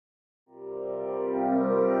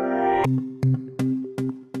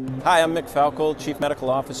Hi, I'm Mick Falkel, Chief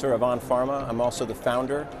Medical Officer of Onpharma. I'm also the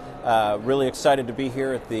founder. Really excited to be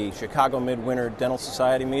here at the Chicago Midwinter Dental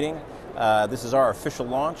Society meeting. This is our official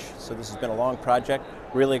launch, so this has been a long project.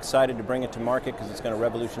 Really excited to bring it to market because it's going to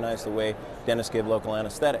revolutionize the way dentists give local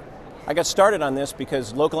anesthetic. I got started on this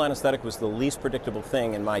because local anesthetic was the least predictable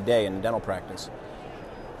thing in my day in dental practice.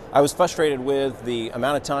 I was frustrated with the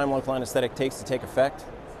amount of time local anesthetic takes to take effect.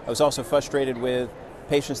 I was also frustrated with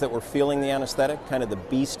patients that were feeling the anesthetic, kind of the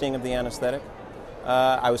bee sting of the anesthetic.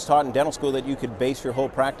 I was taught in dental school that you could base your whole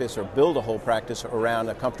practice or build a whole practice around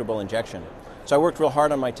a comfortable injection. So I worked real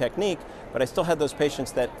hard on my technique, but I still had those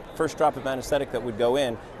patients that first drop of anesthetic that would go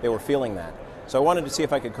in, they were feeling that. So I wanted to see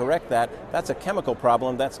if I could correct that. That's a chemical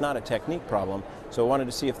problem, that's not a technique problem. So I wanted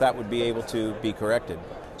to see if that would be able to be corrected.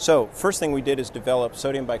 So first thing we did is develop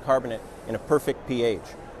sodium bicarbonate in a perfect pH.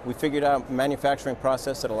 We figured out a manufacturing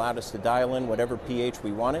process that allowed us to dial in whatever pH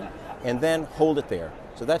we wanted and then hold it there.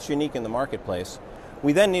 So that's unique in the marketplace.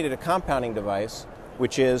 We then needed a compounding device,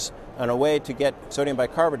 which is a way to get sodium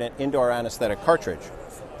bicarbonate into our anesthetic cartridge.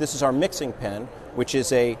 This is our mixing pen, which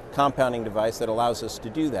is a compounding device that allows us to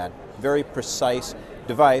do that. Very precise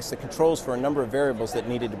device that controls for a number of variables that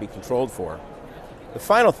needed to be controlled for. The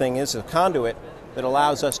final thing is a conduit that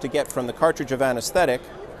allows us to get from the cartridge of anesthetic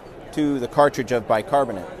to the cartridge of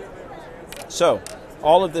bicarbonate. So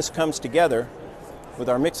all of this comes together with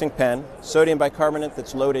our mixing pen, sodium bicarbonate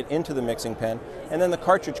that's loaded into the mixing pen, and then the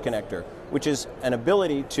cartridge connector, which is an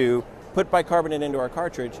ability to put bicarbonate into our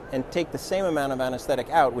cartridge and take the same amount of anesthetic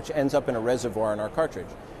out, which ends up in a reservoir in our cartridge.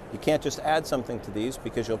 You can't just add something to these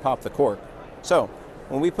because you'll pop the cork. So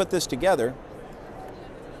when we put this together,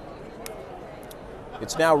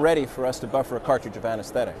 it's now ready for us to buffer a cartridge of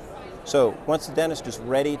anesthetic. So once the dentist is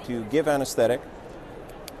ready to give anesthetic,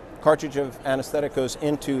 cartridge of anesthetic goes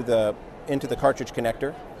into the cartridge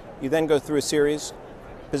connector. You then go through a series.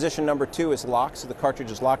 Position number 2 is locked, so the cartridge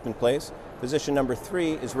is locked in place. Position number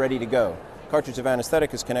 3 is ready to go. Cartridge of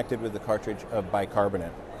anesthetic is connected with the cartridge of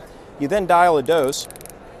bicarbonate. You then dial a dose,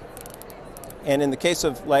 and in the case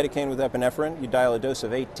of lidocaine with epinephrine, you dial a dose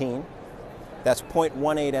of 18. That's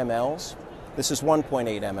 0.18 mLs. This is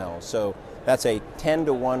 1.8 mL, so that's a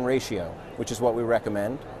 10-to-1 ratio, which is what we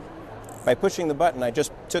recommend. By pushing the button, I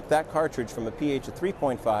just took that cartridge from a pH of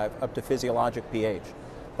 3.5 up to physiologic pH.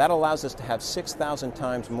 That allows us to have 6,000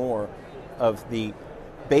 times more of the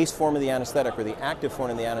base form of the anesthetic or the active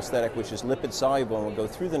form of the anesthetic, which is lipid soluble and will go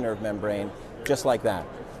through the nerve membrane just like that.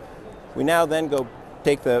 We now then go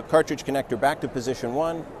take the cartridge connector back to position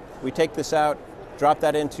 1. We take this out, drop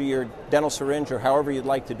that into your dental syringe or however you'd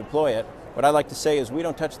like to deploy it. What I like to say is we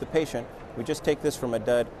don't touch the patient, we just take this from a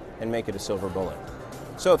dud and make it a silver bullet.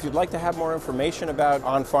 So if you'd like to have more information about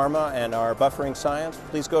Onpharma and our buffering science,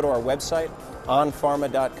 please go to our website,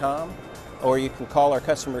 onpharma.com, or you can call our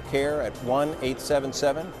customer care at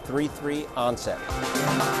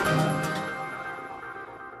 1-877-33-ONSET.